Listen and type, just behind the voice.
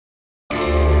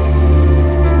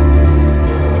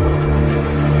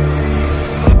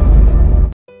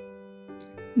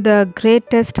The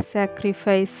greatest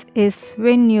sacrifice is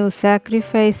when you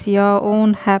sacrifice your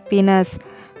own happiness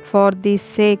for the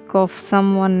sake of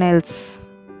someone else.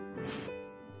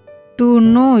 To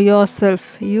know yourself,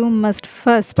 you must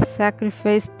first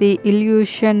sacrifice the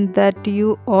illusion that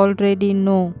you already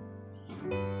know.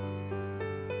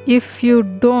 If you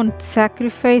don't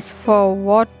sacrifice for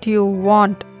what you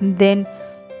want, then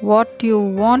what you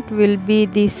want will be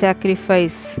the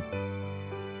sacrifice.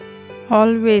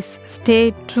 Always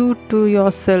stay true to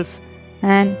yourself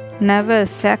and never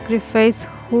sacrifice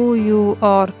who you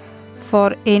are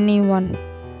for anyone.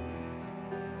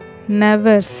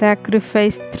 Never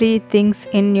sacrifice three things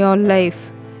in your life: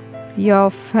 your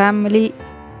family,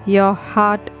 your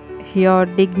heart, your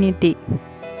dignity.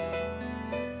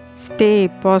 Stay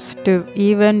positive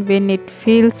even when it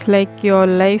feels like your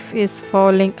life is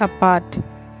falling apart.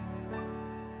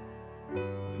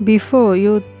 Before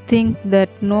you think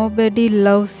that nobody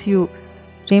loves you,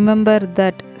 remember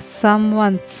that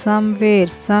someone, somewhere,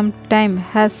 sometime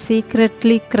has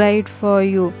secretly cried for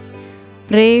you,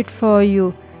 prayed for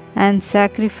you, and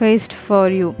sacrificed for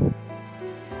you.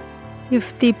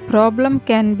 If the problem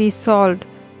can be solved,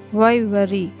 why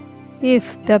worry?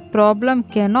 If the problem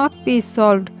cannot be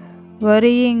solved,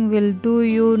 worrying will do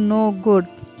you no good.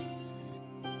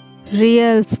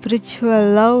 Real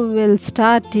spiritual love will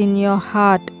start in your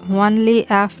heart only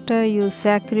after you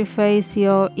sacrifice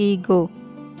your ego.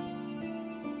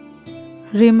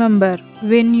 Remember,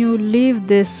 when you leave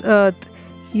this earth,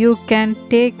 you can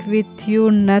take with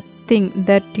you nothing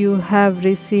that you have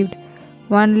received,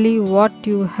 only what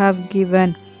you have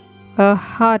given. A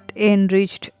heart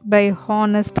enriched by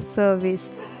honest service,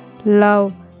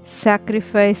 love,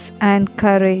 sacrifice, and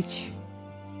courage.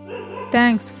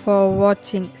 Thanks for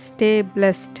watching. Stay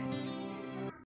blessed.